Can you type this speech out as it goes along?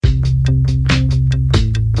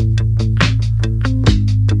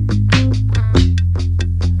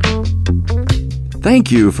Thank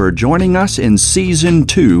you for joining us in Season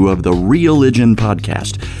 2 of the Real-Ligion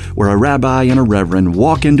Podcast, where a rabbi and a reverend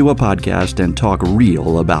walk into a podcast and talk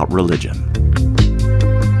real about religion.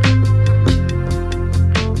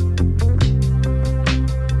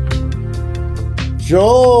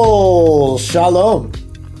 Joel, shalom.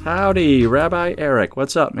 Howdy, Rabbi Eric.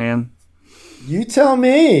 What's up, man? You tell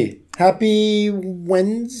me. Happy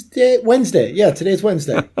Wednesday. Yeah, today's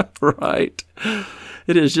Wednesday. Right.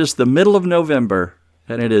 It is just the middle of November,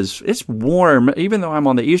 and it's warm. Even though I'm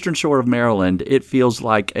on the eastern shore of Maryland, it feels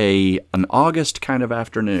like an August kind of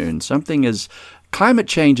afternoon. Climate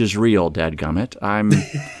change is real, dadgummit.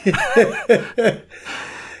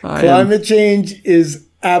 Climate change is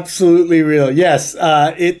absolutely real. Yes,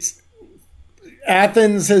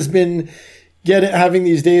 Athens has been having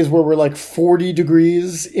these days where we're like 40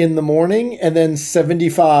 degrees in the morning and then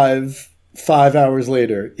 75 5 hours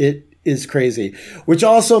later. It is crazy, which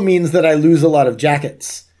also means that I lose a lot of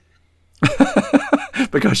jackets.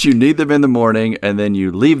 Because you need them in the morning and then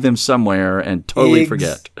you leave them somewhere and totally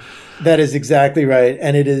forget. That is exactly right.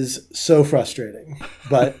 And it is so frustrating.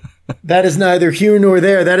 But that is neither here nor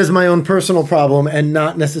there. That is my own personal problem and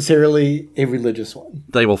not necessarily a religious one.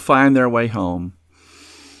 They will find their way home.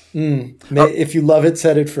 If you love it,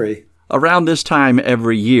 set it free. Around this time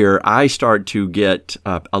every year, I start to get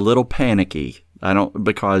a little panicky.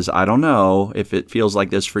 Because I don't know if it feels like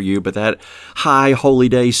this for you, but that high holy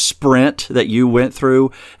day sprint that you went through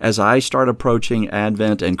as I start approaching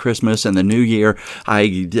Advent and Christmas and the New Year,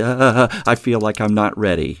 I feel like I'm not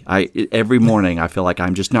ready. Every morning I feel like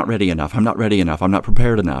I'm just not ready enough. I'm not ready enough. I'm not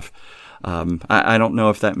prepared enough. I don't know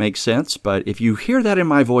if that makes sense, but if you hear that in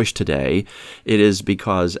my voice today, it is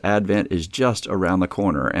because Advent is just around the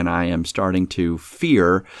corner, and I am starting to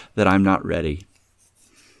fear that I'm not ready.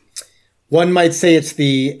 One might say it's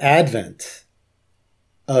the advent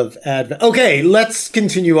of Advent. Okay, let's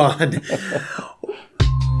continue on.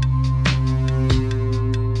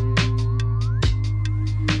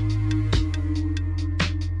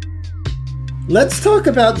 Let's talk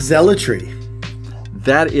about zealotry.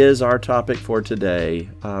 That is our topic for today.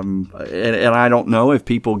 And I don't know if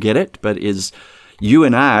people get it, but is you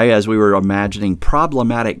and I, as we were imagining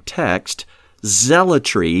problematic text,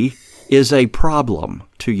 zealotry is a problem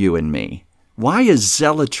to you and me. Why is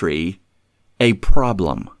zealotry a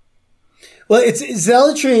problem? Well, it's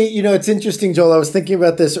zealotry, it's interesting, Joel. I was thinking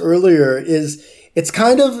about this earlier,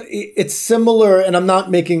 it's similar, and I'm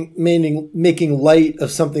not making light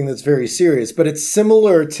of something that's very serious, but it's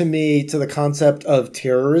similar to me to the concept of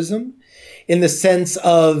terrorism in the sense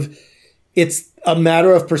of it's a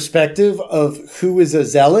matter of perspective of who is a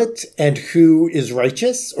zealot and who is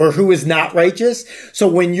righteous or who is not righteous. So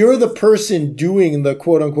when you're the person doing the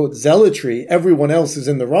quote unquote zealotry, everyone else is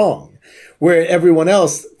in the wrong, where everyone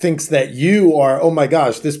else thinks that you are, oh my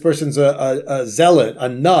gosh, this person's a zealot, a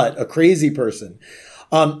nut, a crazy person.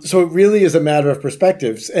 So it really is a matter of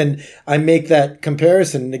perspectives. And I make that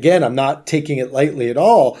comparison. And again, I'm not taking it lightly at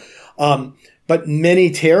all. But many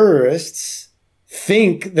terrorists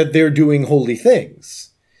think that they're doing holy things.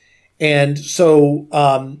 And so,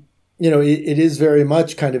 it is very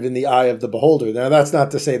much kind of in the eye of the beholder. Now, that's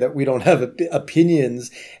not to say that we don't have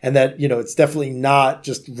opinions and that, it's definitely not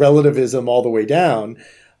just relativism all the way down.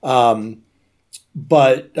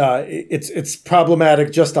 But it's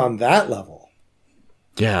problematic just on that level.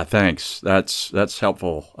 Yeah, thanks. That's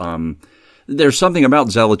helpful. There's something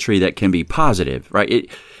about zealotry that can be positive,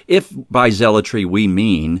 right? If by zealotry we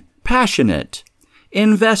mean passionate,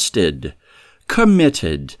 invested,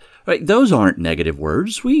 committed, right? Those aren't negative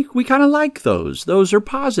words. We kind of like those. Those are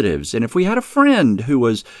positives. And if we had a friend who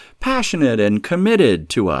was passionate and committed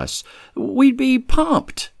to us, we'd be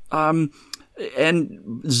pumped. And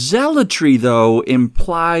zealotry, though,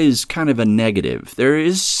 implies kind of a negative. There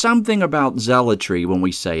is something about zealotry when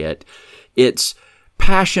we say it. It's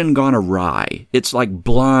passion gone awry. It's like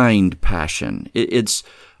blind passion. It's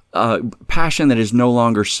passion that is no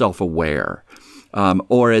longer self-aware.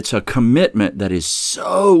 Or it's a commitment that is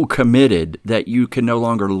so committed that you can no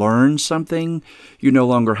longer learn something. You no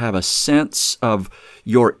longer have a sense of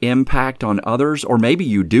your impact on others, or maybe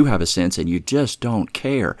you do have a sense and you just don't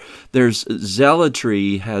care.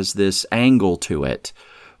 Zealotry has this angle to it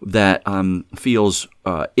that feels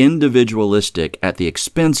individualistic at the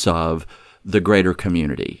expense of the greater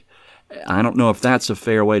community. I don't know if that's a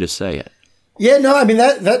fair way to say it. Yeah, no, I mean,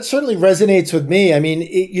 that certainly resonates with me. I mean,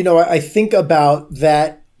 I think about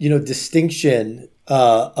that, distinction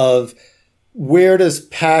of where does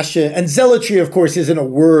passion, and zealotry, of course, isn't a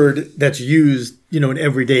word that's used, in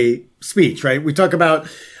everyday speech, right? We talk about,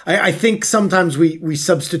 I think sometimes we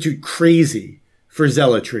substitute crazy for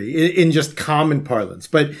zealotry in just common parlance.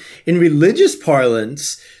 But in religious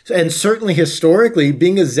parlance, and certainly historically,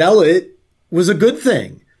 being a zealot was a good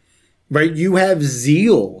thing, right? You have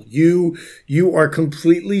zeal. You are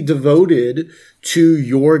completely devoted to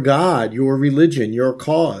your God, your religion, your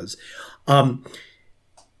cause. For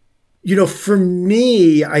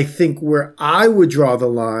me, I think where I would draw the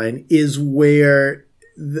line is where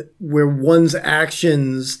one's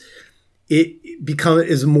actions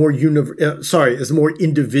is more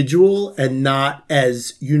individual and not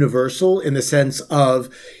as universal, in the sense of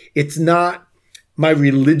it's not my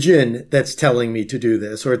religion that's telling me to do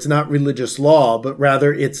this, or it's not religious law, but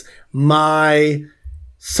rather it's my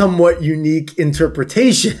somewhat unique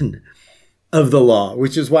interpretation of the law,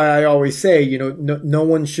 which is why I always say, no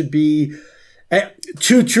one should be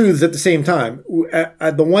two truths at the same time.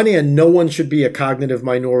 At the one hand, no one should be a cognitive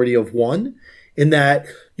minority of one, in that,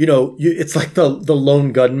 it's like the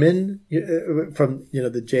lone gunman from,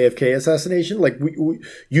 the JFK assassination. Like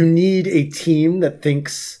you need a team that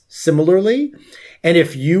thinks similarly. And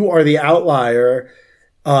if you are the outlier,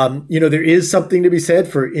 there is something to be said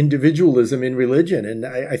for individualism in religion. And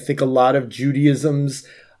I think a lot of Judaism's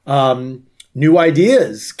new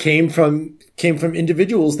ideas came from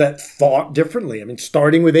individuals that thought differently. I mean,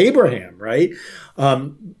 starting with Abraham, right?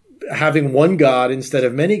 Having one God instead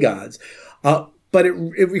of many gods. But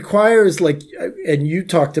it requires, and you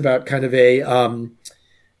talked about kind of a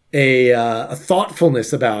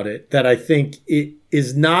thoughtfulness about it that I think it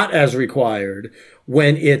is not as required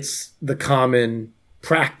when it's the common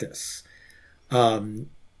practice.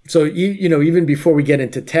 So even before we get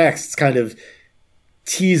into texts, kind of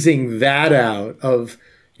teasing that out of,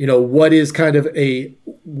 what is kind of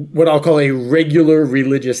what I'll call a regular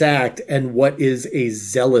religious act and what is a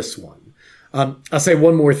zealous one. I'll say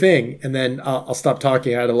one more thing and then I'll stop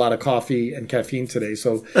talking. I had a lot of coffee and caffeine today,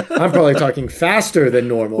 so I'm probably talking faster than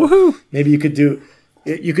normal. Woohoo! Maybe you could do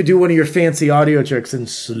one of your fancy audio tricks and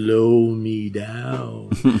slow me down.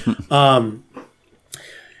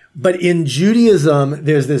 But in Judaism,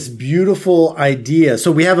 there's this beautiful idea.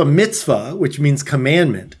 So we have a mitzvah, which means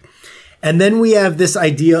commandment. And then we have this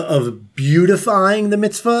idea of beautifying the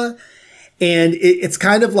mitzvah. And it's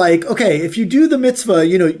kind of like, okay, if you do the mitzvah,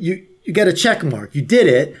 you get a check mark. You did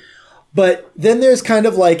it. But then there's kind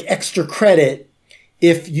of like extra credit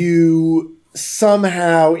if you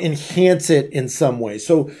somehow enhance it in some way.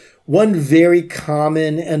 So one very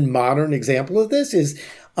common and modern example of this is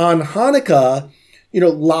on Hanukkah.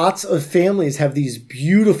 Lots of families have these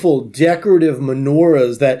beautiful decorative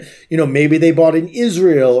menorahs that, maybe they bought in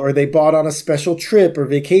Israel or they bought on a special trip or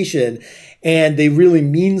vacation, and they really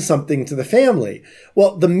mean something to the family.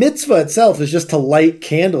 Well, the mitzvah itself is just to light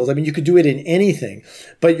candles. I mean, you could do it in anything,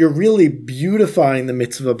 but you're really beautifying the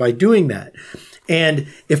mitzvah by doing that. And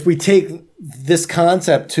if we take this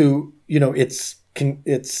concept to, its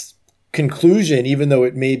conclusion, even though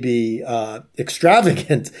it may be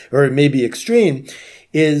extravagant or it may be extreme,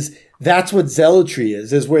 is that's what zealotry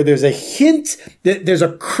is where there's a hint, that there's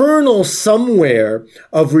a kernel somewhere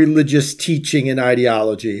of religious teaching and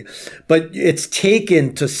ideology, but it's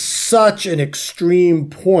taken to such an extreme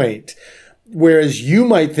point, whereas you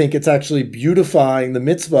might think it's actually beautifying the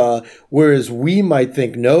mitzvah, whereas we might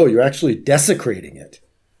think, no, you're actually desecrating it.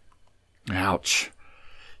 Ouch.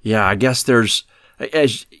 Yeah, I guess there's,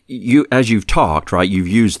 as you've talked, right, you've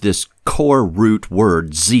used this core root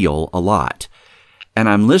word, zeal, a lot. And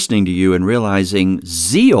I'm listening to you and realizing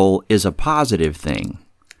zeal is a positive thing,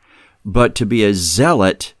 but to be a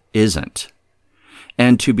zealot isn't.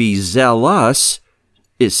 And to be zealous,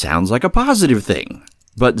 it sounds like a positive thing,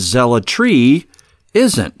 but zealotry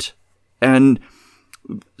isn't. And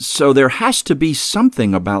so there has to be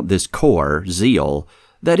something about this core, zeal,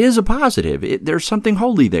 that is a positive. There's something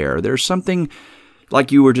holy there. There's something,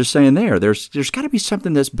 like you were just saying there, there's got to be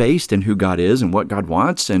something that's based in who God is and what God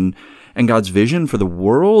wants and God's vision for the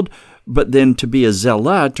world. But then to be a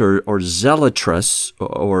zealot or zealotress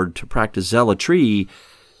or to practice zealotry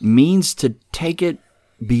means to take it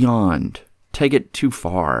beyond, take it too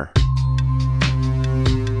far.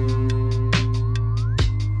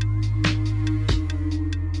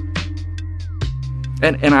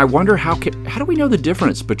 And I wonder how do we know the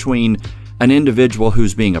difference between an individual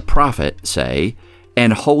who's being a prophet, say,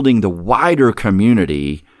 and holding the wider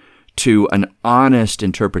community to an honest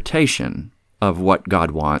interpretation of what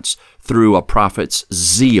God wants through a prophet's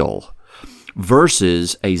zeal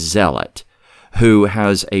versus a zealot who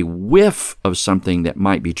has a whiff of something that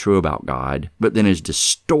might be true about God, but then is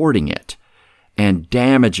distorting it and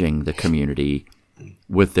damaging the community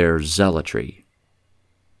with their zealotry?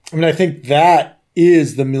 I mean, I think that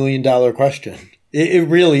is the $1 million question. It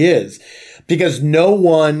really is. because no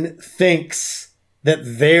one thinks that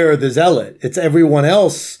they're the zealot. It's everyone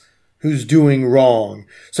else who's doing wrong.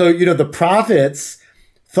 So, the prophets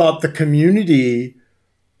thought the community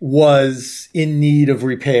was in need of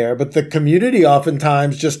repair, but the community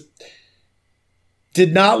oftentimes just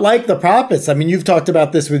did not like the prophets. I mean, you've talked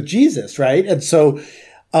about this with Jesus, right? And so,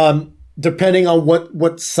 depending on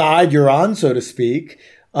what side you're on, so to speak,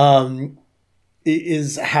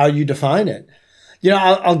 is how you define it.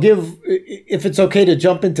 I'll give, if it's okay to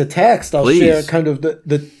jump into text, I'll Please. share kind of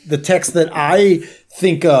the text that I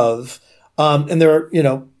think of. And there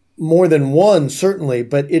are, more than one, certainly,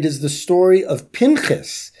 but it is the story of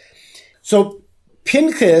Pinchas. So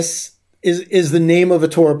Pinchas is the name of a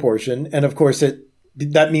Torah portion. And of course,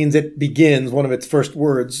 that means it begins, one of its first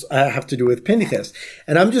words have to do with Pinchas.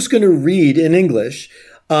 And I'm just going to read in English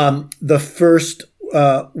the first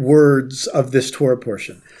words of this Torah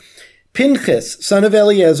portion. Pinchas, son of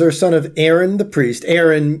Eleazar, son of Aaron the priest,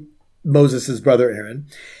 Aaron, Moses' brother Aaron,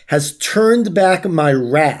 has turned back my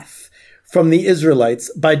wrath from the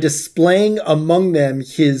Israelites by displaying among them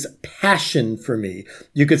his passion for me.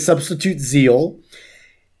 You could substitute zeal.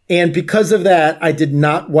 And because of that, I did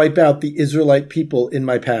not wipe out the Israelite people in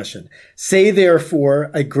my passion. Say,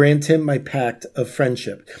 therefore, I grant him my pact of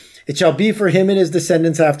friendship. It shall be for him and his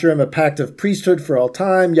descendants after him a pact of priesthood for all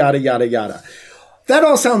time, yada, yada, yada. That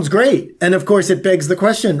all sounds great. And of course, it begs the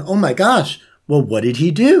question, oh my gosh, well, what did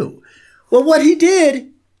he do? Well, what he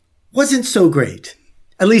did wasn't so great.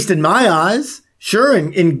 At least in my eyes. Sure,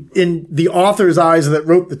 in the author's eyes that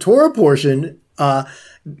wrote the Torah portion,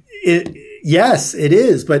 yes, it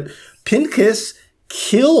is. But Pinchas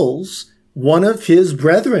kills one of his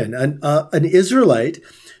brethren, an Israelite,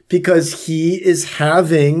 because he is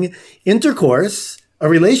having intercourse, a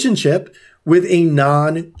relationship, with a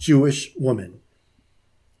non-Jewish woman,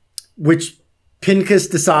 which Pinchas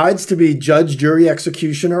decides to be judge, jury,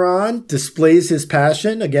 executioner on, displays his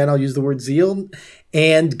passion. Again, I'll use the word zeal,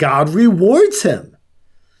 and God rewards him.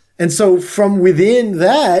 And so from within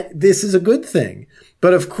that, this is a good thing.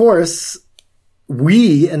 But of course,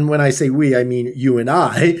 we, and when I say we, I mean you and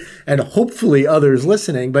I, and hopefully others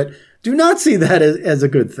listening, but do not see that as a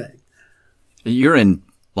good thing. You're in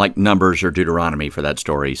like Numbers or Deuteronomy for that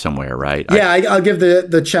story somewhere, right? Yeah, I'll give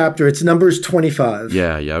the chapter. It's Numbers 25.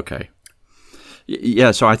 Yeah, okay.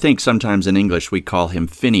 Yeah, so I think sometimes in English we call him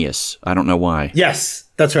Phineas. I don't know why. Yes,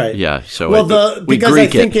 that's right. Yeah, so because Greek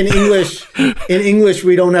I think in English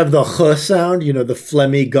we don't have the ch sound, the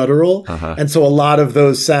phlegmy guttural, and so a lot of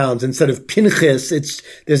those sounds instead of Pinchas,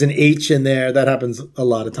 there's an H in there. That happens a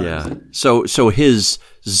lot of times. Yeah. So his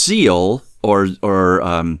zeal or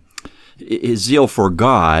his zeal for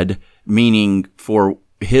God, meaning for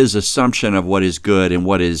his assumption of what is good and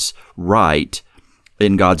what is right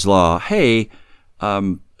in God's law. Hey.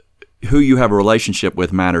 Who you have a relationship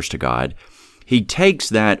with matters to God. He takes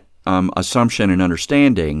that assumption and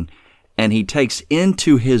understanding, and he takes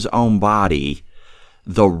into his own body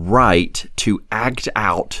the right to act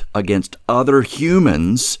out against other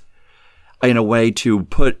humans in a way to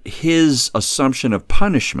put his assumption of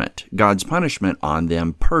punishment, God's punishment, on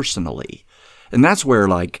them personally. And that's where,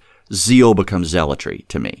 zeal becomes zealotry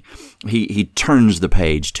to me. He turns the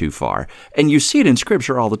page too far. And you see it in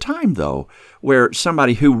Scripture all the time, though, where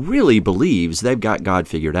somebody who really believes they've got God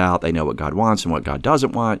figured out, they know what God wants and what God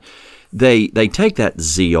doesn't want, they take that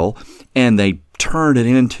zeal and they turn it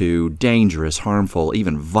into dangerous, harmful,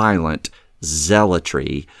 even violent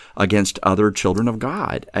zealotry against other children of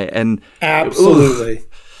God. And absolutely. Oof.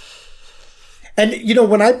 And,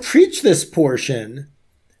 when I preach this portion,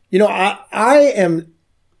 I am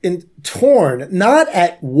torn, not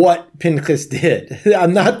at what Pinchas did.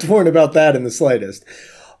 I'm not torn about that in the slightest.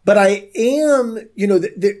 But I am,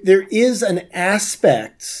 there is an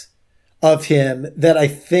aspect of him that I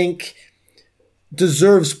think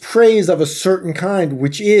deserves praise of a certain kind,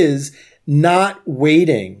 which is not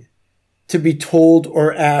waiting to be told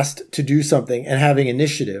or asked to do something and having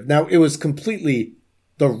initiative. Now, it was completely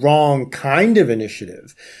the wrong kind of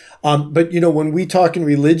initiative. But, when we talk in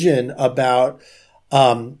religion about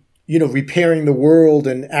repairing the world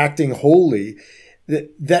and acting holy,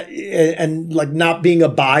 and not being a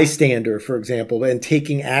bystander, for example, and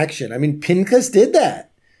taking action. I mean, Pinchas did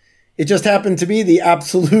that. It just happened to be the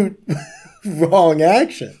absolute wrong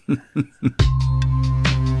action.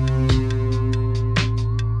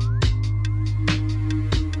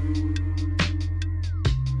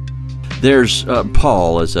 There's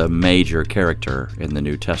Paul is a major character in the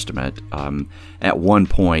New Testament. At one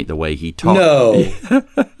point, the way he talks,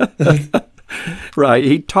 right?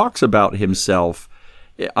 He talks about himself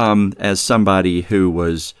as somebody who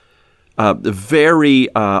was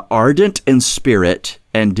very ardent in spirit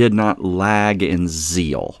and did not lag in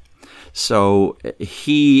zeal. So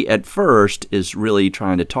he, at first, is really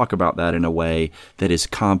trying to talk about that in a way that is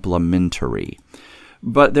complementary.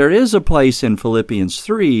 But there is a place in Philippians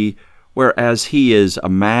 3 where, as he is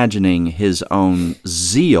imagining his own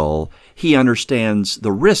zeal, he understands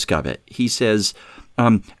the risk of it. He says,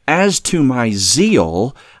 as to my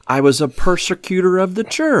zeal, I was a persecutor of the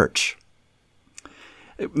church.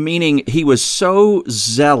 Meaning he was so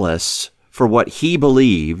zealous for what he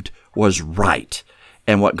believed was right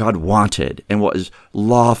and what God wanted and what was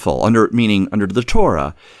lawful, meaning under the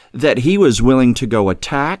Torah, that he was willing to go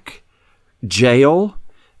attack, jail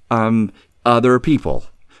other people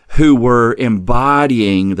who were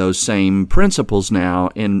embodying those same principles now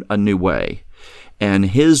in a new way. And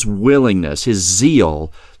his willingness, his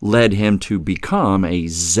zeal, led him to become a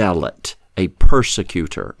zealot, a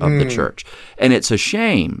persecutor of the church. And it's a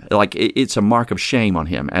shame, like it's a mark of shame on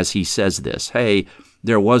him as he says this. Hey,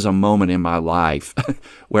 there was a moment in my life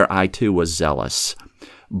where I too was zealous,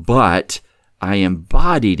 but I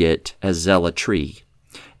embodied it as zealotry.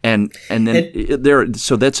 And then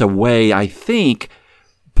so that's a way I think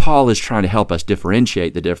Paul is trying to help us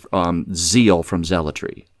differentiate the zeal from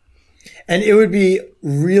zealotry. And it would be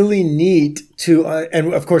really neat to,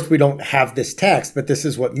 and of course we don't have this text, but this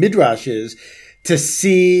is what Midrash is, to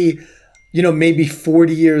see, maybe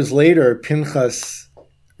 40 years later, Pinchas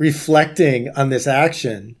reflecting on this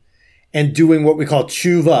action and doing what we call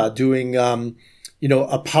tshuva, doing,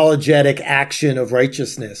 apologetic action of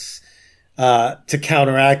righteousness to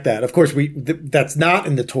counteract that. Of course, that's not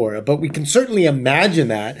in the Torah, but we can certainly imagine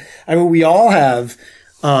that. I mean, we all have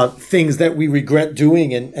things that we regret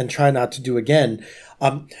doing and try not to do again.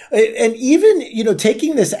 And even,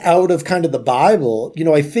 taking this out of kind of the Bible,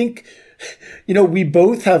 I think, we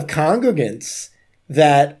both have congregants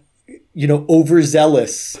that,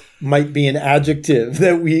 overzealous might be an adjective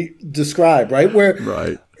that we describe, right? Where,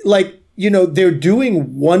 right. They're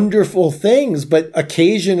doing wonderful things, but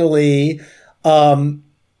occasionally,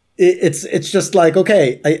 it's just like,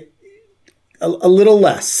 okay, a little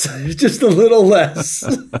less, just a little less.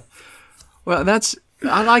 Well,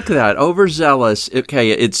 I like that. Overzealous.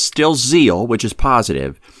 Okay, it's still zeal, which is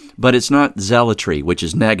positive, but it's not zealotry, which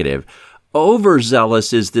is negative.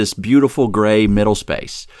 Overzealous is this beautiful gray middle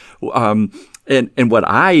space. And what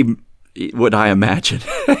I imagine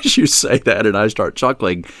as you say that, and I start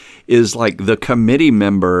chuckling, is like the committee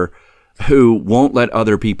member who won't let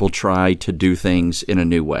other people try to do things in a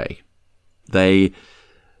new way. They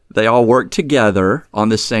all work together on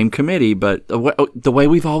the same committee, but the way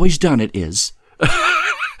we've always done it is,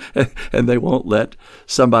 and they won't let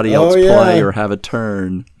somebody else play or have a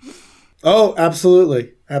turn. Oh,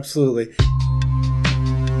 absolutely. Absolutely.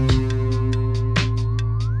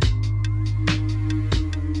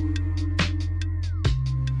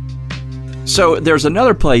 So there's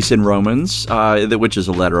another place in Romans, which is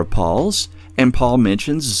a letter of Paul's, and Paul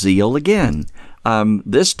mentions zeal again.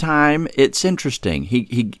 This time it's interesting.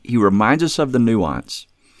 He reminds us of the nuance.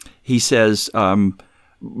 He says,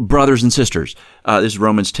 brothers and sisters, this is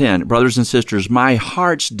Romans 10, brothers and sisters, my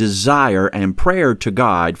heart's desire and prayer to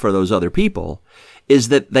God for those other people is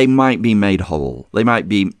that they might be made whole. They might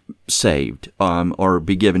be saved, or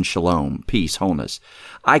be given shalom, peace, wholeness.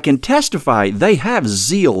 I can testify they have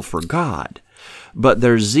zeal for God, but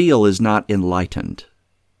their zeal is not enlightened.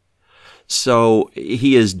 So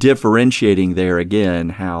he is differentiating there again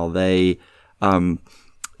how they,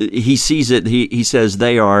 he sees it, he says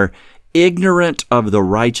they are ignorant of the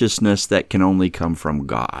righteousness that can only come from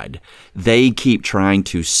God. They keep trying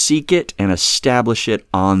to seek it and establish it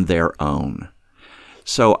on their own.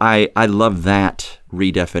 So I love that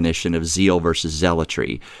redefinition of zeal versus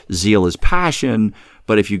zealotry. Zeal is passion,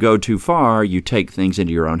 but if you go too far, you take things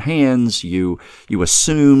into your own hands. You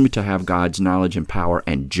assume to have God's knowledge and power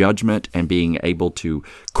and judgment and being able to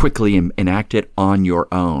quickly enact it on your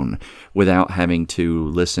own without having to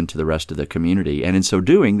listen to the rest of the community. And in so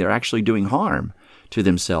doing, they're actually doing harm to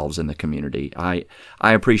themselves and the community. I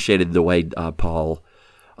appreciated the way Paul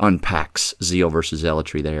unpacks zeal versus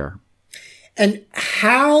zealotry there. And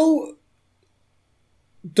how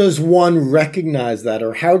does one recognize that,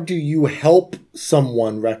 or how do you help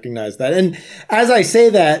someone recognize that? And as I say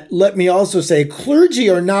that, let me also say clergy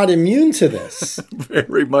are not immune to this.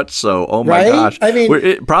 Very much so. Oh my right? gosh. I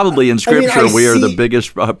mean, probably in Scripture, we are the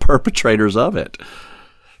biggest perpetrators of it.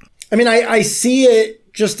 I mean, I see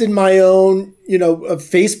it just in my own, a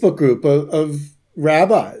Facebook group of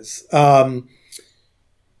rabbis.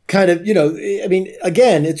 kind of, I mean,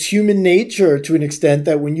 again, it's human nature to an extent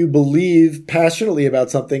that when you believe passionately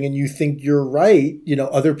about something and you think you're right,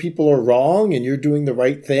 other people are wrong and you're doing the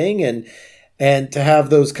right thing. And to have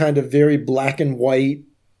those kind of very black and white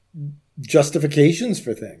justifications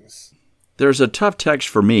for things. There's a tough text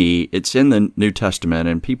for me. It's in the New Testament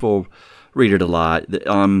and people read it a lot.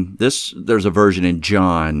 There's a version in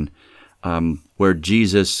John where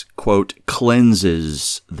Jesus, quote,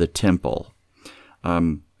 cleanses the temple.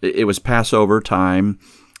 It was Passover time,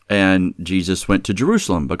 and Jesus went to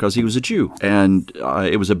Jerusalem because he was a Jew. And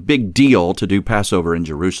it was a big deal to do Passover in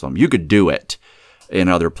Jerusalem. You could do it in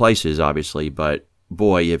other places, obviously, but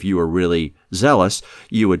boy, if you were really zealous,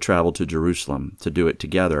 you would travel to Jerusalem to do it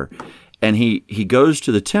together. And he goes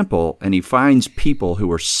to the temple and he finds people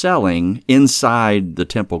who are selling inside the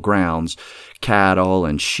temple grounds cattle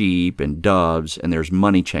and sheep and doves, and there's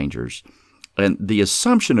money changers. And the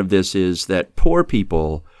assumption of this is that poor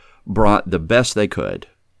people brought the best they could,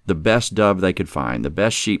 the best dove they could find, the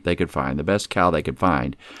best sheep they could find, the best cow they could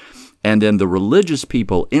find. And then the religious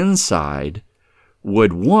people inside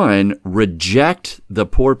would, one, reject the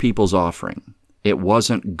poor people's offering. It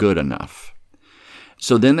wasn't good enough.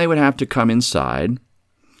 So then they would have to come inside,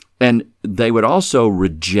 and they would also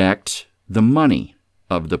reject the money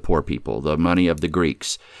of the poor people, the money of the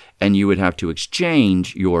Greeks. And you would have to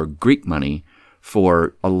exchange your Greek money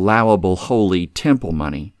for allowable holy temple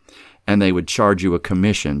money. And they would charge you a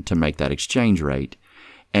commission to make that exchange rate.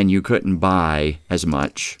 And you couldn't buy as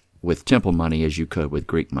much with temple money as you could with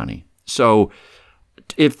Greek money. So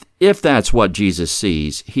if that's what Jesus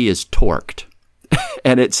sees, he is torqued.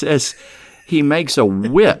 And it says he makes a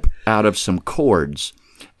whip out of some cords,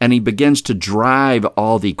 and he begins to drive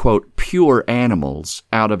all the, quote, pure animals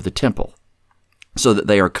out of the temple so that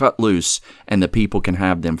they are cut loose and the people can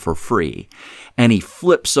have them for free. And he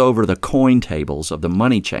flips over the coin tables of the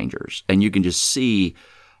money changers, and you can just see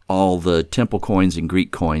all the temple coins and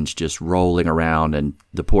Greek coins just rolling around, and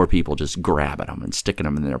the poor people just grabbing them and sticking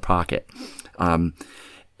them in their pocket. And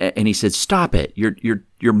he said, "Stop it!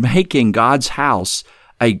 You're making God's house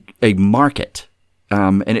a market,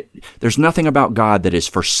 and there's nothing about God that is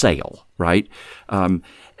for sale, right?" And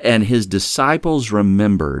his disciples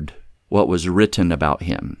remembered what was written about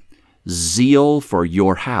him: "Zeal for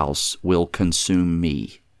your house will consume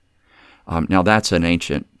me." Now that's an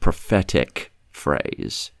ancient prophetic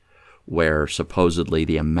phrase, where supposedly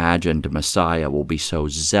the imagined Messiah will be so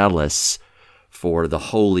zealous for the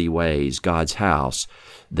holy ways, God's house,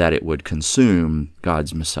 that it would consume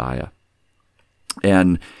God's Messiah.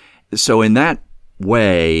 And so in that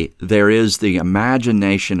way, there is the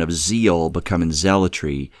imagination of zeal becoming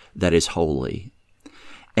zealotry that is holy,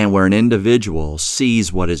 and where an individual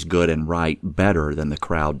sees what is good and right better than the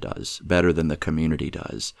crowd does, better than the community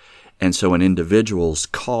does. And so an individual's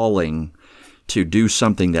calling to do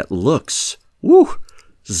something that looks,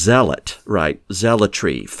 zealot, right,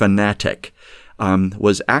 zealotry, fanatic,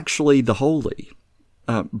 was actually the holy.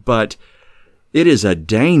 But it is a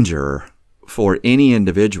danger for any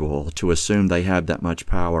individual to assume they have that much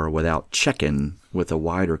power without checking with a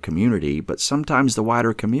wider community. But sometimes the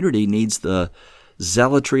wider community needs the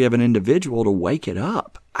zealotry of an individual to wake it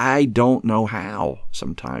up. I don't know how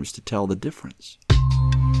sometimes to tell the difference.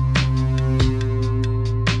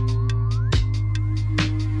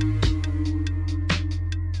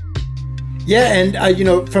 Yeah,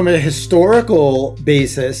 and from a historical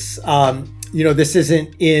basis, this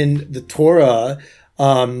isn't in the Torah,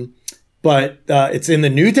 but it's in the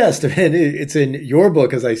New Testament. It's in your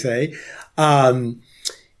book, as I say.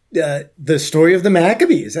 The story of the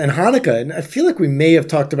Maccabees and Hanukkah. And I feel like we may have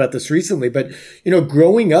talked about this recently, but,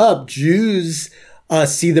 growing up, Jews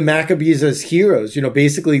see the Maccabees as heroes.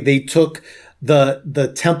 Basically they took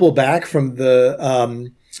the temple back from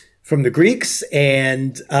the Greeks,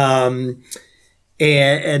 and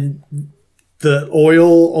the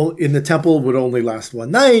oil in the temple would only last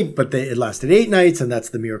one night, but it lasted 8 nights, and that's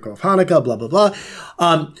the miracle of Hanukkah, blah, blah, blah.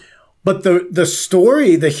 But the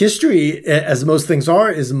story, the history, as most things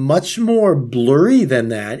are, is much more blurry than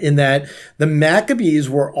that, in that the Maccabees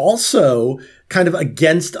were also kind of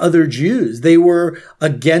against other Jews. They were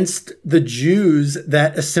against the Jews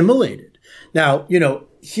that assimilated. Now,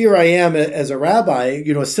 here I am as a rabbi,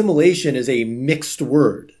 assimilation is a mixed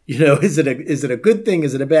word. Is it a good thing?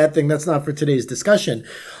 Is it a bad thing? That's not for today's discussion.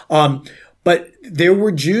 But there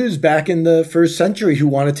were Jews back in the first century who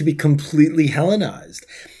wanted to be completely Hellenized.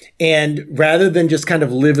 And rather than just kind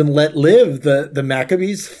of live and let live, the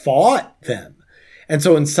Maccabees fought them. And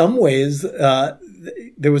so in some ways,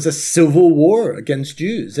 there was a civil war against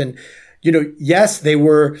Jews. And, yes, they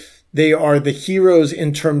are the heroes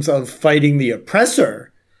in terms of fighting the oppressor.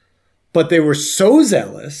 but they were so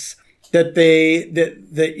zealous that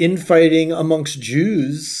the infighting amongst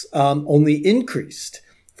Jews only increased.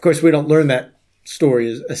 Of course, we don't learn that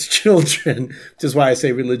story as children, which is why I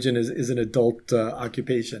say religion is an adult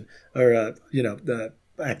occupation or the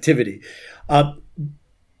activity.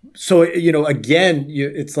 So again,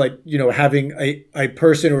 it's like having a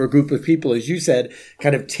person or a group of people, as you said,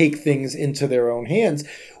 kind of take things into their own hands,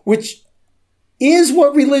 which is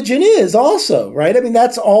what religion is also, right? I mean,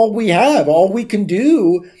 that's all we have. All we can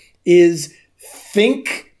do is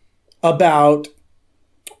think about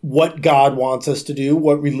what God wants us to do,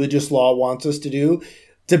 what religious law wants us to do,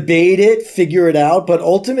 debate it, figure it out, but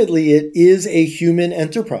ultimately it is a human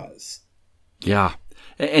enterprise. Yeah.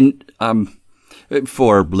 And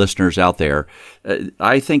for listeners out there,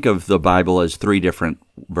 I think of the Bible as three different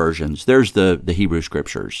versions. There's the Hebrew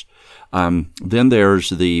Scriptures. Then there's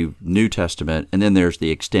the New Testament, and then there's the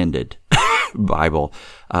extended Bible,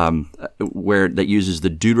 where that uses the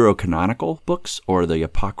deuterocanonical books or the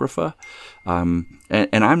Apocrypha. And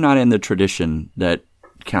I'm not in the tradition that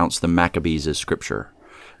counts the Maccabees as Scripture.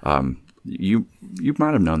 You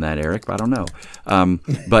might have known that, Eric, but I don't know.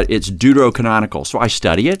 But it's deuterocanonical, so I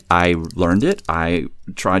study it. I learned it. I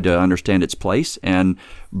tried to understand its place,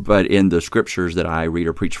 but in the scriptures that I read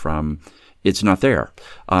or preach from, it's not there.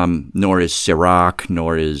 Nor is Sirach,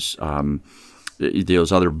 nor is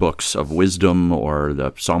those other books of wisdom or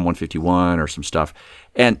the Psalm 151 or some stuff.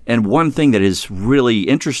 And one thing that is really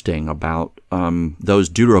interesting about those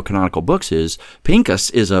deuterocanonical books is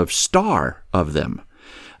Pincus is a star of them.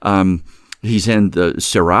 He's in the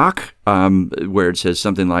Sirach, where it says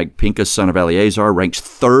something like Pincus, son of Eleazar, ranks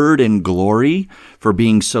third in glory for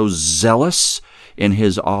being so zealous in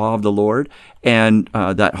his awe of the Lord. And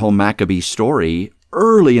that whole Maccabee story,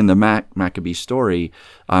 early in the Maccabee story,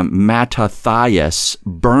 Mattathias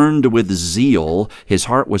burned with zeal. His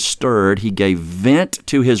heart was stirred. He gave vent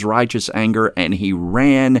to his righteous anger, and he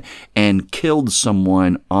ran and killed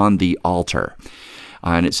someone on the altar.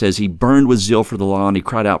 And it says he burned with zeal for the law, and he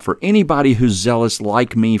cried out, "For anybody who's zealous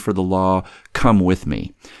like me for the law, come with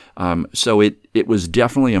me." So it was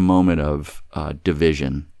definitely a moment of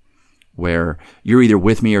division, where you're either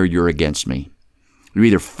with me or you're against me. You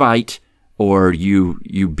either fight or you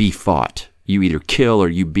be fought. You either kill or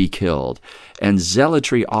you be killed. And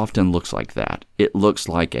zealotry often looks like that. It looks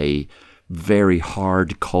like a very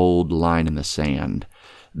hard, cold line in the sand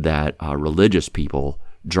that religious people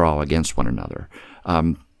draw against one another.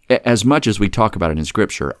 As much as we talk about it in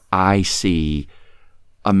Scripture, I see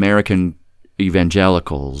American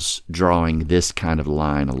evangelicals drawing this kind of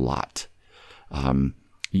line a lot.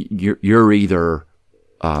 You're either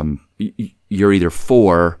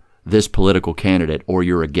for this political candidate or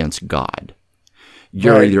you're against God.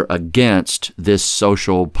 You're right. Either against this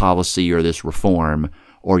social policy or this reform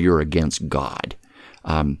or you're against God.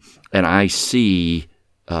 And I see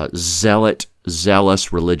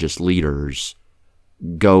zealous religious leaders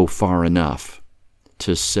go far enough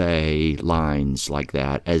to say lines like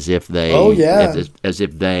that as if they as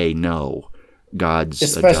if they know God's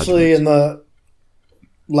especially in the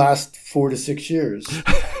last 4 to 6 years.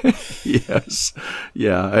 Yes.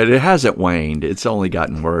 Yeah, and it hasn't waned. It's only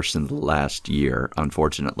gotten worse in the last year,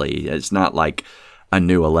 unfortunately. It's not like a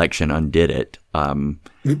new election undid it.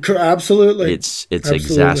 Absolutely. It's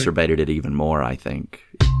exacerbated it even more, I think.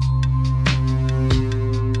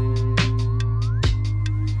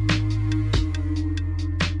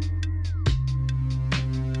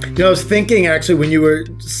 I was thinking actually when you were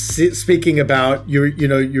speaking about you're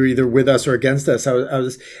either with us or against us. I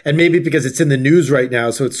was, and maybe because it's in the news right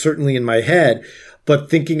now, so it's certainly in my head.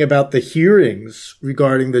 But thinking about the hearings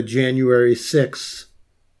regarding the January 6th,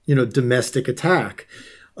 domestic attack.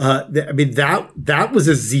 I mean that was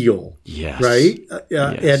a zeal, yes, right?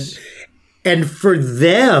 Yes. And for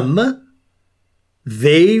them,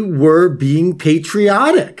 they were being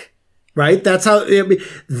patriotic. Right? That's how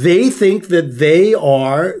they think that they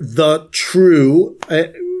are the true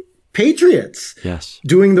patriots. Yes.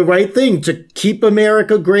 Doing the right thing to keep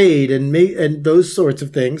America great and those sorts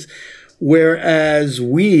of things. Whereas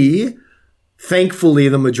we, thankfully,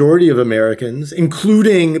 the majority of Americans,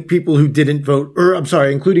 including people who didn't vote,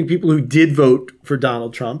 including people who did vote for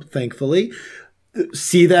Donald Trump, thankfully,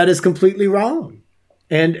 see that as completely wrong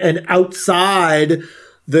and outside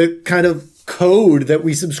the kind of code that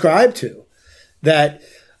we subscribe to, that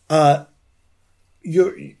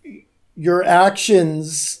your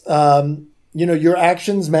actions, your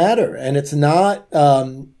actions matter, and it's not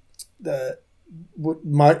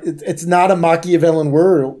it's not a Machiavellian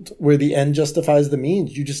world where the end justifies the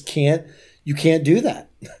means. You just can't do that.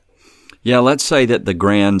 Yeah, let's say that the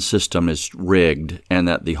grand system is rigged and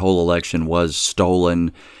that the whole election was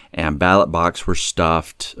stolen and boxes were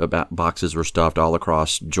stuffed all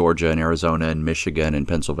across Georgia and Arizona and Michigan and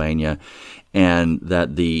Pennsylvania, and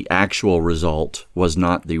that the actual result was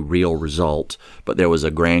not the real result, but there was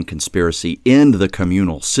a grand conspiracy in the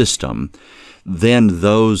communal system. Then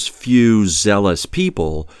those few zealous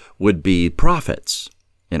people would be prophets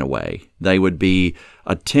in a way. They would be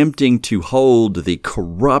attempting to hold the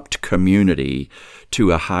corrupt community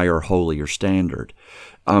to a higher, holier standard.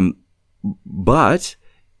 But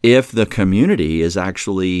if the community is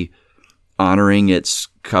actually honoring its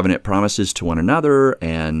covenant promises to one another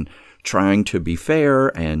and trying to be fair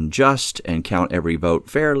and just and count every vote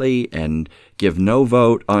fairly and give no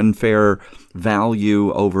vote unfair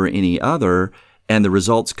value over any other, and the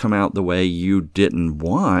results come out the way you didn't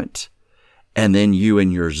want, and then you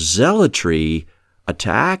and your zealotry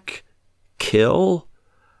attack, kill,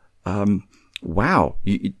 now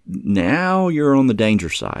you're on the danger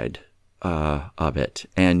side of it,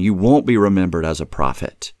 and you won't be remembered as a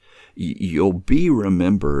prophet. You'll be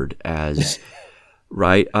remembered as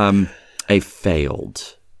right a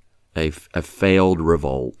failed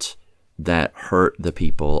revolt that hurt the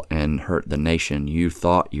people and hurt the nation you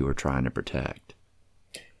thought you were trying to protect.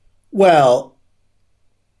 Well,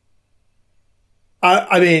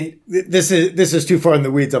 I mean, this is too far in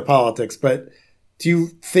the weeds of politics, but do you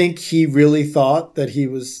think he really thought that he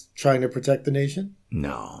was trying to protect the nation?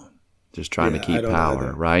 No. Just trying to keep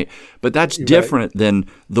power, right? But that's different than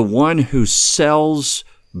the one who sells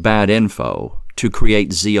bad info to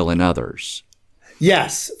create zeal in others.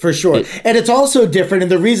 Yes, for sure. And it's also different.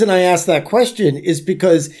 And the reason I asked that question is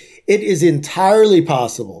because it is entirely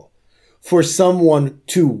possible for someone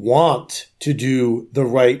to want to do the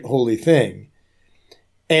right, holy thing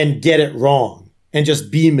and get it wrong and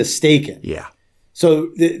just be mistaken. Yeah.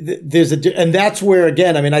 So there's and that's where,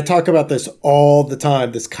 again, I mean, I talk about this all the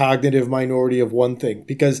time, this cognitive minority of one thing,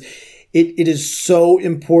 because it is so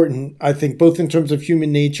important, I think, both in terms of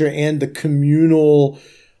human nature and the communal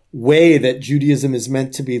way that Judaism is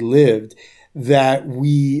meant to be lived, that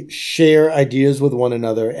we share ideas with one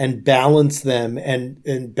another and balance them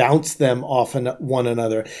and bounce them off one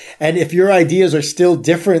another. And if your ideas are still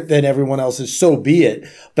different than everyone else's, so be it.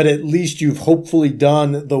 But at least you've hopefully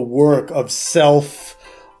done the work of self,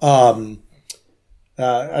 I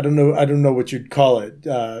don't know what you'd call it.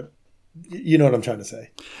 You know what I'm trying to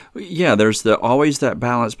say. Yeah, there's always that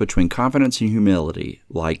balance between confidence and humility.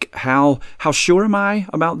 Like how sure am I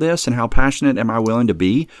about this, and how passionate am I willing to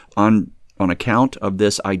be on account of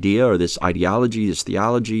this idea or this ideology, this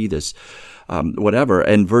theology, this whatever,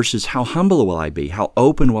 and versus how humble will I be? How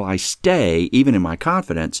open will I stay, even in my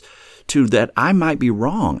confidence, to that I might be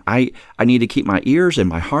wrong? I need to keep my ears and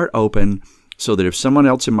my heart open so that if someone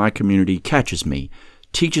else in my community catches me,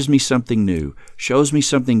 teaches me something new, shows me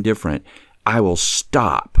something different, I will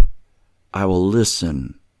stop. I will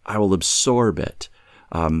listen. I will absorb it.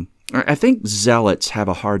 I think zealots have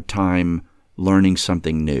a hard time learning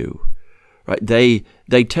something new. Right? They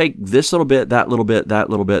take this little bit, that little bit, that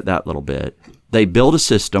little bit, that little bit. They build a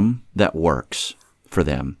system that works for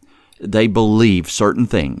them. They believe certain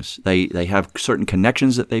things. They have certain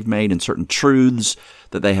connections that they've made and certain truths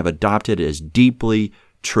that they have adopted as deeply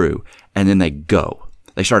true. And then they go.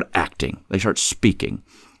 They start acting. They start speaking.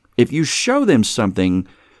 If you show them something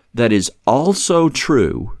that is also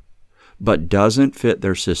true but doesn't fit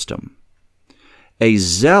their system, a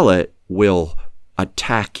zealot will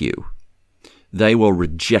attack you. They will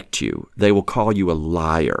reject you. They will call you a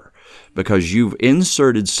liar because you've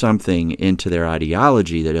inserted something into their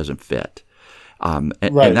ideology that doesn't fit. And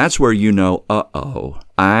that's where you know,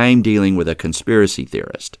 I'm dealing with a conspiracy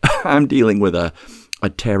theorist. I'm dealing with a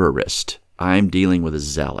terrorist. I'm dealing with a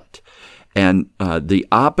zealot. And the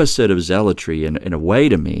opposite of zealotry, in a way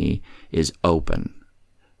to me, is open.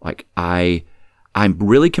 Like, I'm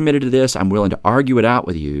really committed to this. I'm willing to argue it out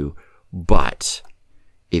with you, but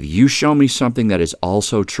if you show me something that is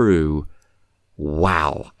also true,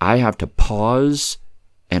 wow, I have to pause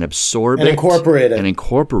and absorb it. And incorporate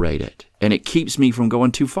it. And it keeps me from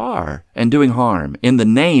going too far and doing harm in the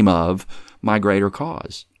name of my greater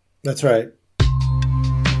cause. That's right.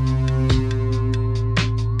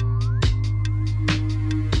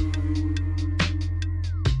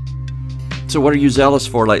 So what are you zealous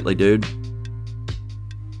for lately, dude?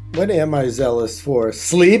 What am I zealous for?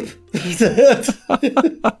 Sleep?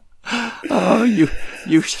 Oh,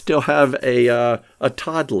 you still have a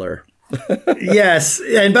toddler. Yes,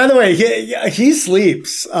 and by the way, he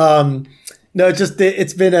sleeps. No,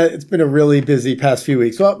 it's been a really busy past few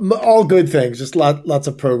weeks. Well, all good things. Just lots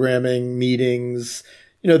of programming, meetings,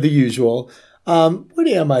 the usual. What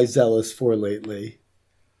am I zealous for lately?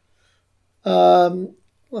 I'll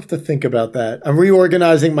have to think about that. I'm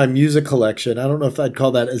reorganizing my music collection. I don't know if I'd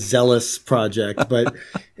call that a zealous project, but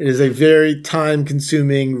it is a very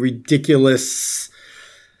time-consuming, ridiculous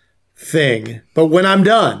thing. But when I'm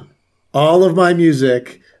done, all of my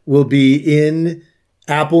music will be in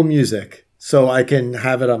Apple Music. So I can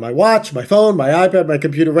have it on my watch, my phone, my iPad, my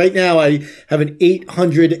computer. Right now, I have an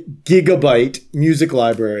 800 gigabyte music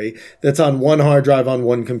library that's on one hard drive on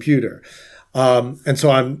one computer. And so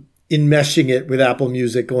I'm enmeshing it with Apple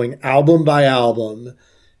Music, going album by album.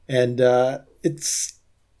 And it's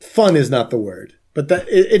fun is not the word. But that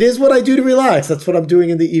it is what I do to relax. That's what I'm doing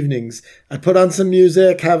in the evenings. I put on some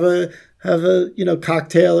music, have a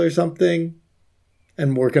cocktail or something,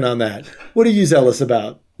 and working on that. What are you zealous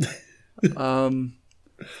about?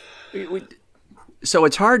 So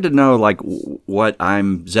it's hard to know like what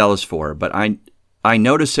I'm zealous for, but I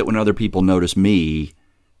notice it when other people notice me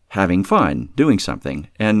having fun doing something.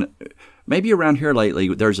 And maybe around here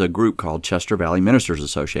lately, there's a group called Chester Valley Ministers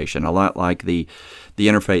Association, a lot like the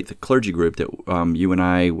interfaith clergy group that you and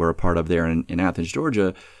I were a part of there in Athens,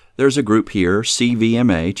 Georgia. There's a group here,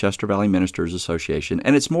 CVMA, Chester Valley Ministers Association,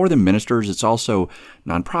 and it's more than ministers. It's also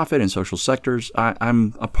nonprofit and social sectors.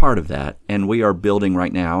 I'm a part of that, and we are building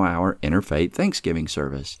right now our Interfaith Thanksgiving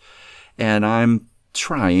service. And I'm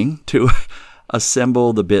trying to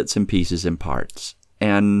assemble the bits and pieces and parts.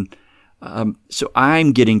 And so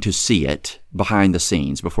I'm getting to see it behind the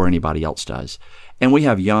scenes before anybody else does. And we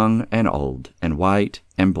have young and old and white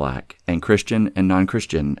and black and Christian and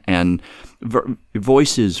non-Christian and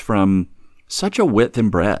voices from such a width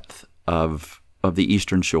and breadth of the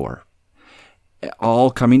Eastern Shore,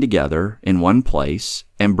 all coming together in one place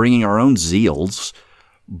and bringing our own zeals,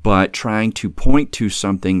 but trying to point to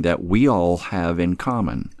something that we all have in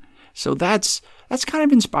common. So that's kind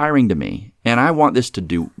of inspiring to me. And I want this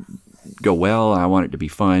to go well. I want it to be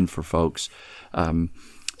fun for folks.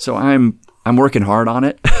 So I'm working hard on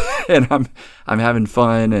it, and I'm having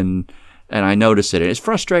fun, and I notice it. It's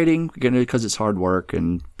frustrating because it's hard work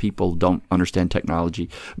and people don't understand technology,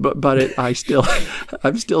 but I'm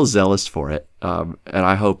still zealous for it, and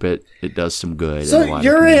I hope it does some good. So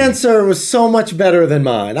your answer was so much better than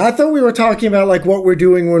mine. I thought we were talking about like what we're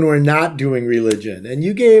doing when we're not doing religion, and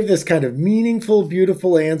you gave this kind of meaningful,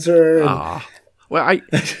 beautiful answer. Well, I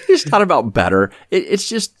just thought about better.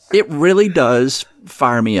 It really does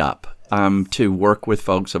fire me up. To work with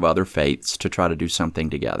folks of other faiths to try to do something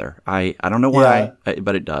together. I don't know why,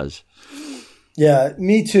 but it does. Yeah,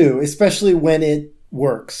 me too. Especially when it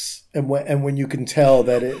works and when you can tell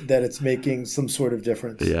that it's making some sort of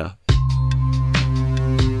difference. Yeah.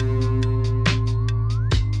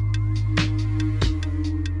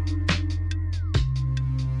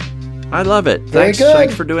 I love it. Thanks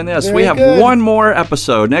for doing this. We have one more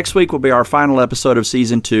episode. Next week will be our final episode of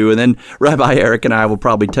Season 2, and then Rabbi Eric and I will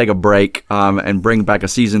probably take a break and bring back a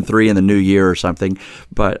Season 3 in the new year or something.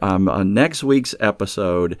 But next week's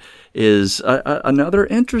episode is another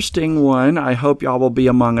interesting one. I hope y'all will be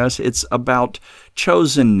among us. It's about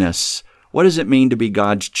chosenness. What does it mean to be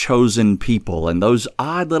God's chosen people? And those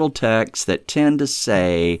odd little texts that tend to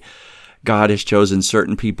say God has chosen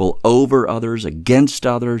certain people over others, against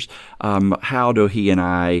others. How do he and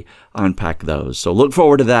I unpack those? So look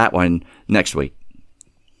forward to that one next week.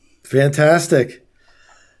 Fantastic.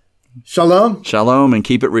 Shalom. Shalom, and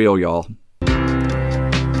keep it real, y'all.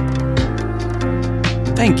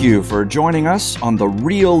 Thank you for joining us on the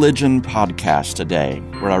Real-Ligion podcast today,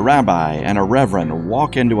 where a rabbi and a reverend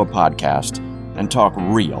walk into a podcast and talk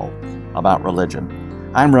real about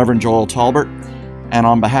religion. I'm Reverend Joel Talbert, and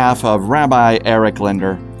on behalf of Rabbi Eric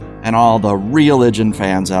Linder and all the Real-Ligion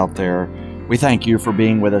fans out there, we thank you for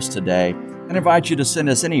being with us today and invite you to send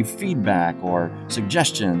us any feedback or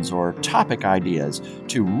suggestions or topic ideas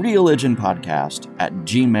to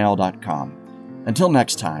realligionpodcast@gmail.com. Until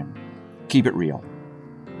next time, keep it real.